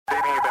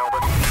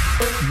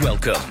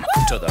Welcome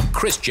to the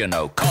Christian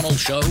O'Connell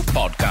Show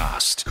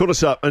podcast. Call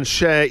us up and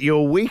share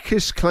your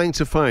weakest claim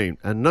to fame.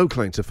 And no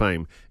claim to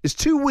fame is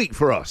too weak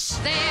for us.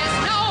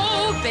 There's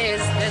no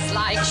business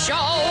like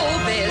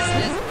show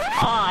business.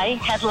 I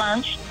had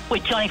lunch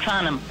with Johnny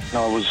Farnham.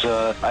 I was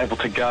able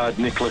to guard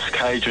Nicolas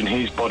Cage and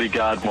his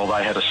bodyguard while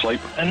they had a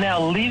sleep. And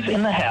now live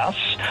in the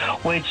house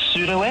where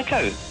Pseudo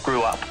Echo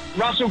grew up.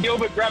 Russell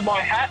Gilbert grabbed my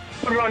hat,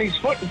 put it on his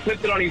foot and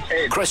flipped it on his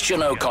head.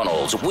 Christian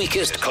O'Connell's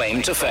weakest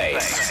claim to fame.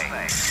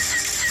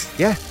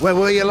 Yeah, where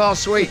were you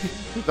last week?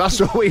 That's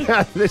what we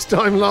had this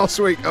time last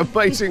week.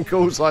 Amazing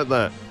calls like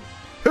that.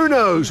 Who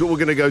knows what we're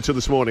going to go to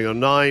this morning on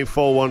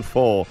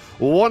 9414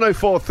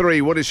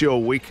 1043. What is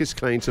your weakest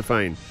claim to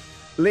fame?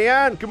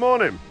 Leanne, good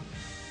morning.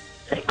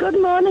 Good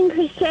morning,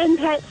 Christian,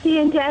 Patsy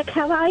and Jack.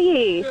 How are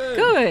you?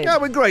 Good. Yeah,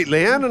 we're great,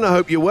 Leanne, and I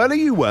hope you're well. Are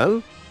you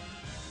well?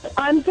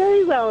 I'm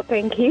very well,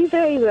 thank you.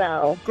 Very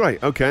well.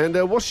 Great, okay.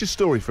 And what's your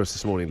story for us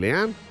this morning,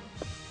 Leanne?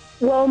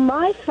 Well,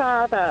 my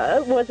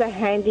father was a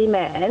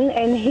handyman,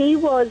 and he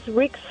was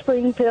Rick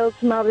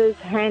Springfield's mother's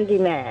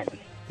handyman.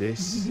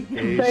 This So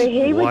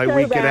he is would why go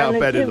we get out round of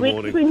bed to in the Rick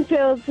morning.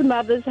 Springfield's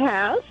mother's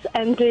house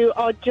and do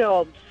odd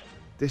jobs.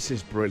 This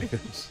is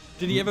brilliant.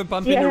 Did he ever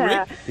bump into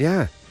Rick?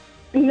 Yeah.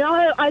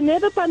 No, I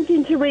never bumped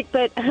into Rick,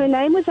 but her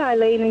name was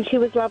Eileen and she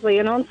was lovely.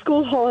 And on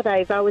school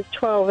holidays, I was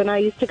 12 and I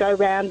used to go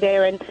round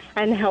there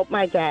and help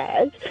my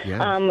dad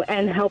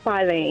and help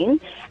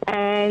Eileen.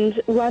 And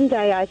one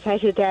day I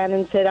sat her down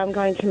and said, I'm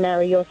going to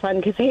marry your son,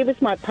 because he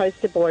was my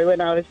poster boy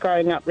when I was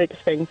growing up, Rick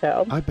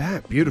Springfield. I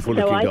bet. Beautiful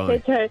So looking I guy.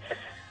 said to her,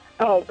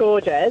 oh,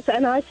 gorgeous.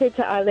 And I said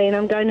to Eileen,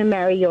 I'm going to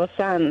marry your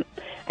son.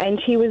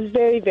 And she was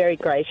very, very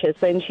gracious.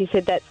 And she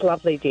said, that's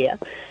lovely, dear.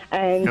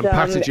 And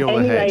patted you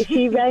on the anyway, head.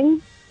 she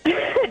rang...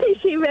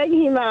 She rang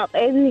him up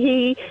and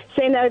he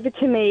sent over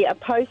to me a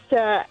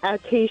poster, a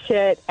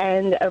T-shirt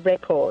and a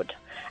record.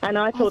 And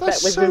I thought that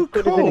that's was so as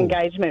good as cool. an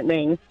engagement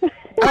ring.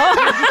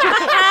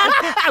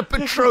 A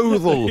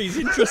betrothal. He's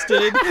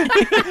interested.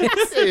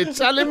 You're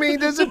telling me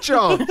there's a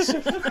chance.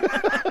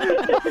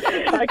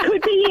 I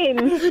could be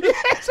in.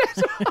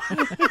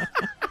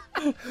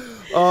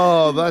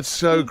 Oh, that's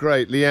so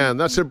great, Leanne.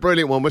 That's a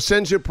brilliant one. We'll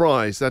send you a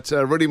prize. That's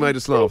really made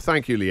us laugh.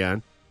 Thank you,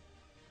 Leanne.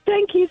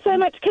 Thank you so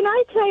much. Can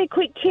I say a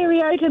quick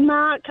cheerio to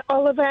Mark,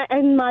 Oliver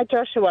and my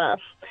Joshua?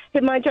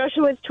 My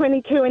Joshua's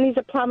 22 and he's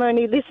a plumber and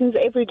he listens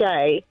every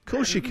day. Of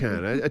course you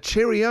can. A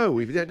cheerio.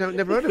 We've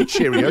never heard of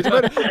Cheerio. You've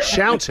heard of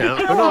shout out,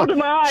 but How old am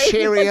not I?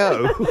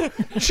 Cheerio.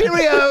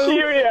 Cheerio.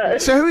 Cheerio.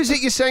 So who is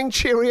it you're saying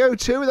cheerio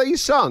to? Are they your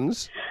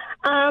sons?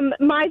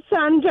 My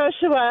son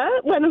Joshua,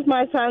 one of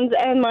my sons,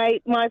 and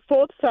my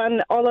fourth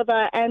son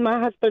Oliver, and my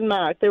husband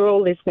Mark. They're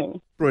all listening.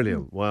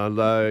 Brilliant.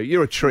 Well,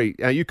 you're a treat.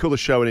 You call the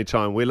show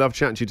anytime. We love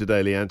chatting to you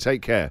today, Leanne.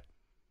 Take care.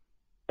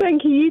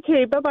 Thank you. You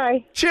too.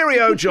 Bye-bye.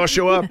 Cheerio,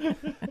 Joshua.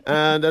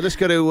 And let's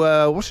go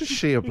to, what's a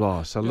sheer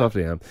blast? I love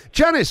Leanne.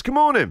 Janice, good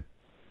morning.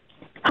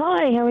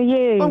 Hi, how are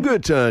you? I'm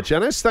good,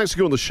 Janice. Thanks for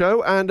coming on the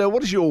show. And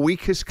what is your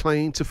weakest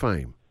claim to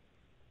fame?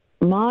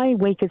 My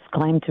weakest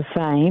claim to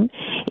fame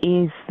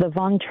is the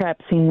Von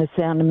Trapps in The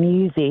Sound of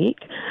Music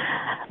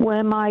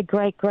were my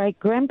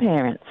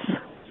great-great-grandparents.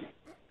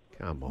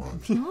 Come on.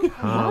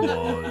 Come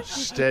on.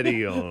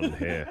 Steady on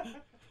here.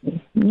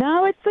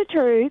 No, it's the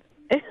truth.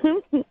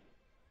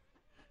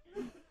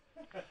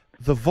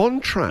 The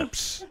Von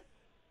Trapps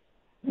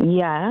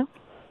Yeah.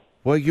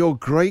 were your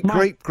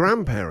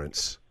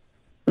great-great-grandparents.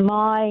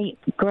 My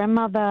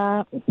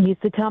grandmother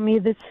used to tell me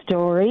the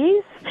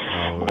stories.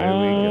 Oh,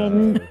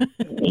 And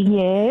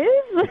yes.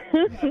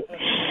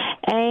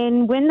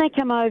 And when they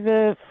come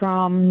over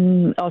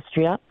from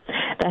Austria,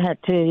 they had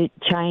to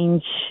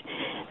change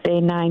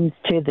their names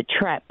to the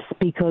Trapps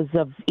because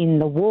of in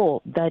the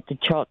war they had to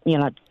drop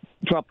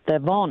the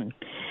Von.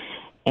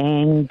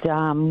 And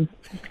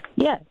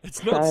yeah,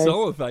 It's not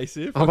so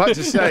evasive. I'm about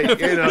to say, you're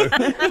going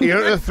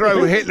to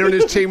throw Hitler and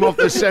his team off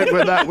the set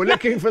with that. We're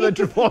looking for the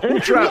Von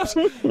Trapps.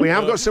 We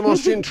have got some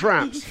Austrian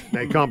traps.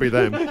 No, it can't be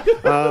them.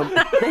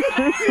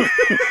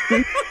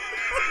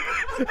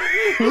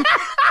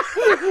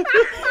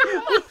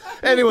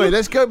 Anyway,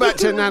 let's go back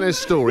to Nana's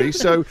story.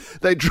 So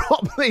they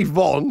dropped the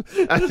Von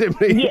and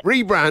then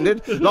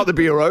rebranded, like the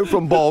Bureau,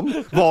 from Von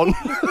to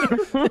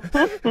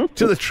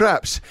the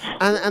Trapps.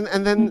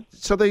 And then,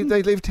 so they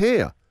lived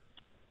here.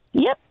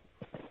 Yep.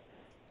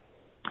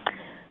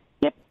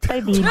 Yep,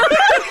 they did.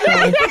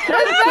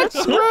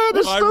 That's where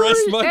the I story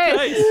rest my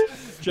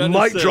case.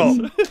 Janice Mic says.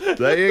 drop.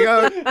 There you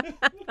go.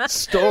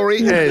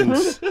 Story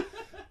ends.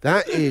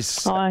 That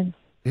is...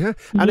 Yeah.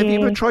 And have you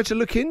ever tried to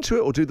look into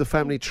it or do the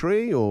family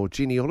tree or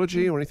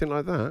genealogy or anything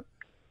like that?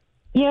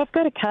 Yeah, I've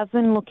got a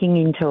cousin looking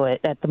into it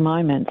at the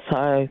moment,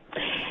 so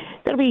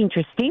that'll be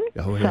interesting.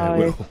 Oh, yeah, it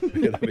will.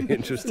 Yeah, that'll be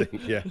interesting.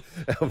 Yeah.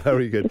 Oh,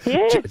 very good.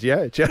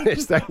 Yeah.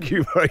 Janice, thank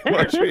you very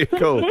much for your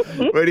call.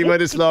 Really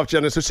made us laugh,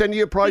 Janice. So send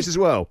you a prize as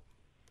well.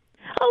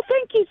 Oh,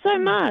 thank you so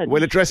much.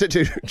 We'll address it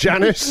to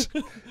Janice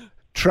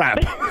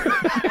Trapp.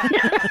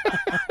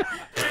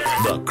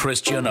 The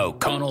Christian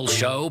O'Connell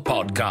Show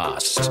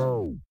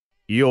podcast.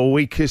 Your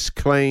weakest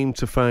claim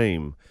to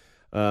fame.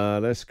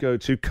 Let's go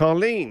to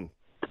Carlene.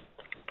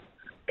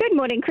 Good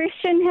morning,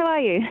 Christian. How are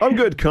you? I'm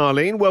good,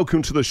 Carleen.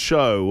 Welcome to the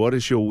show. What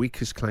is your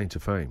weakest claim to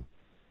fame?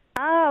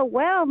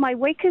 Well, my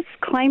weakest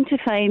claim to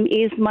fame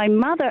is my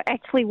mother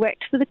actually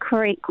worked for the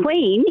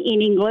Queen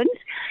in England,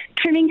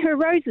 trimming her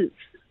roses.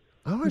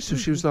 Oh, so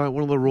she was like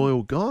one of the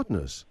royal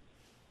gardeners.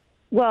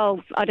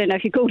 Well, I don't know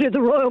if you called her the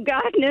royal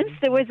gardeners.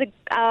 There was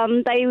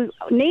they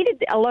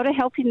needed a lot of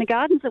help in the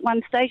gardens at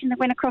one stage, and they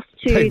went across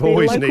to They've the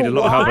always local needed a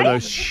lot of help in Y.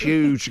 those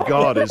huge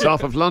gardens.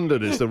 Half of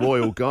London is the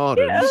royal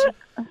gardens. Yeah.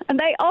 And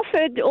they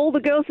offered all the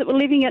girls that were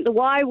living at the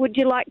Y, would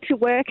you like to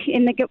work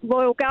in the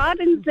royal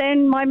gardens?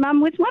 And my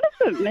mum was one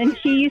of them, and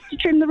she used to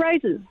trim the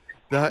roses.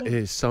 That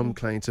is some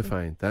claim to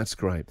fame. That's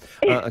great.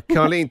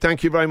 Carleen,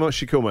 thank you very much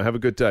for calling. Have a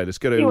good day. Let's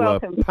go to You're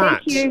welcome.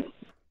 Pat. Thank you.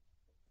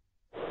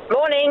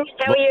 Morning,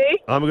 how are you?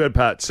 I'm good,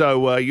 Pat.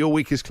 So, your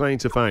weakest claim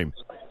to fame?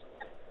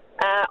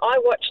 I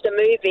watched a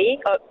movie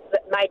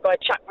made by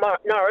Chuck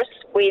Norris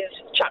with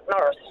Chuck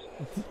Norris.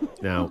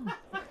 Now,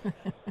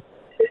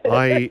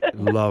 I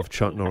love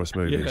Chuck Norris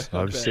movies. Yeah,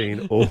 I've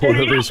seen all of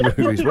his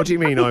movies. What do you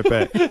mean, I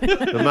bet?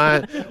 The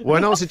man,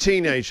 when I was a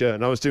teenager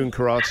and I was doing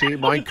karate,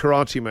 my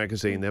karate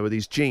magazine, there were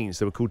these jeans.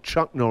 They were called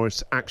Chuck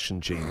Norris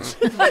action jeans.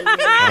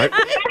 Right?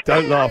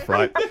 Don't laugh,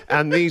 right?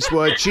 And these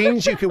were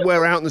jeans you could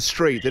wear out in the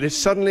street that if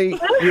suddenly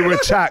you were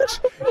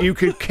attacked, you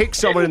could kick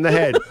someone in the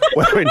head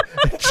wearing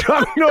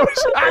Chuck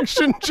Norris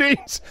action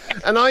jeans.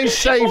 And I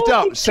saved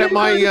up, sent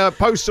my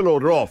postal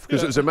order off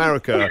because it was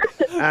America,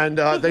 and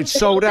they'd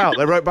sold out.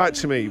 They wrote back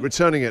to me,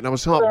 returning it, and I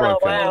was heartbroken.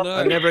 Oh, wow. No.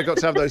 I never got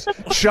to have those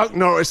Chuck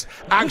Norris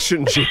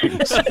action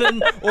jeans. And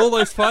then all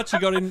those fights you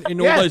got in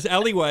Yeah. all those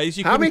alleyways,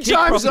 you How many couldn't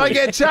kick times did I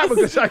properly. get tapped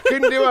because I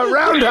couldn't do a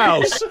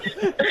roundhouse?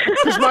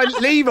 Because my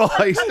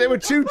Levi's, they were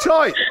too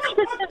tight.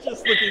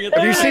 Just looking at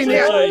Have you seen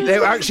action the? jeans. They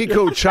were actually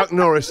called Chuck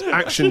Norris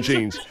action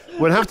jeans.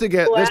 We'll have to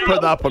get. Let's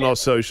put that up on our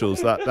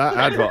socials. That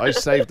advert. I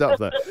saved up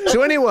that.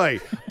 So anyway,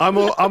 I'm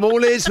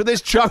all ears for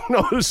this Chuck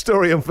Norris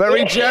story. I'm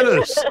very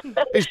jealous.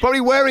 He's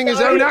probably wearing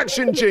his own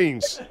action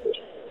jeans.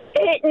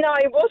 No,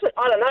 he wasn't.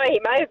 I don't know.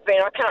 He may have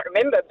been. I can't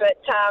remember. But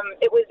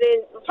it was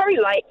in probably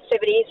late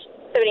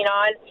 70s,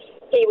 79.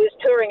 He was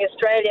touring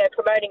Australia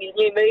promoting his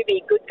new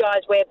movie, Good Guys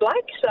Wear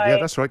Black. So Yeah,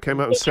 that's right. Came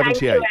out in he came to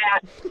 '78.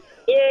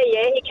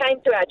 he came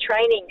to our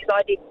training because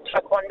I did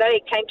taekwondo. He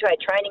came to our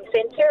training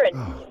centre and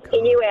he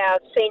knew our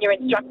senior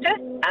instructor.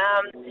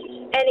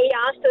 And he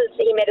asked us,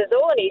 he met us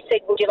all and he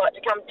said, would you like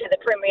to come to the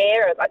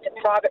premiere, like a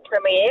private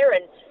premiere,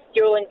 and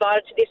you're all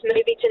invited to this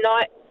movie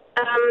tonight.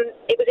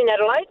 It was in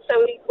Adelaide,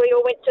 so we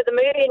all went to the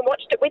movie and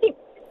watched it with him.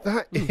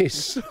 That is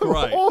so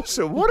Right.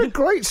 awesome. What a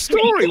great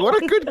story.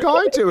 What a good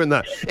guy doing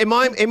that. In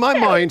my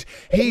mind,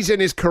 he's in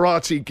his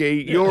karate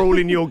gi. You're all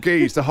in your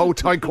gis. The whole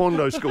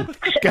taekwondo school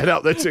get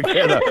up there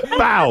together.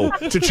 Bow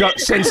to Chuck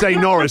Sensei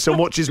Norris and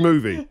watch his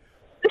movie.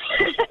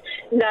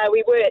 No,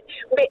 we weren't.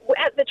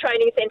 At the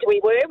training centre we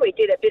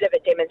did a bit of a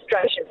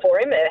demonstration for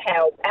him of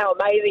how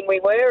amazing we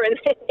were, and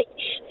then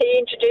he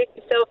introduced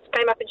himself,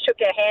 came up and shook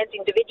our hands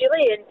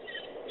individually and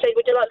said,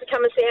 would you like to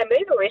come and see our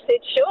movie? We said,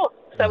 sure.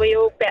 So we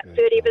all, about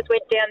 30 of us,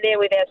 went down there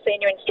with our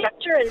senior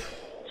instructor and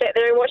sat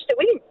there and watched it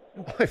with him.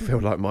 I feel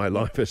like my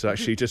life has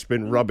actually just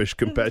been rubbish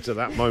compared to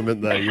that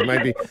moment there.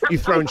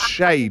 You've thrown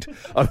shade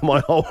of my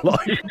whole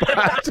life,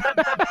 Pat.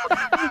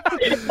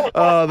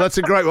 That's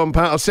a great one,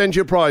 Pat. I'll send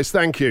you a prize.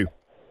 Thank you.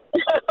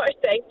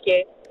 Thank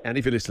you. And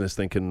if your listeners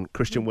thinking,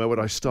 Christian, where would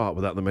I start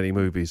without the many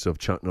movies of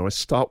Chuck Norris?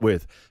 Start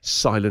with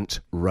Silent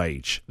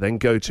Rage. Then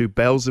go to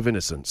Bells of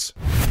Innocence.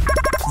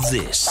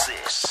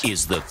 This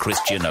is the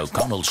Christian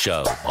O'Connell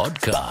Show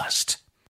podcast.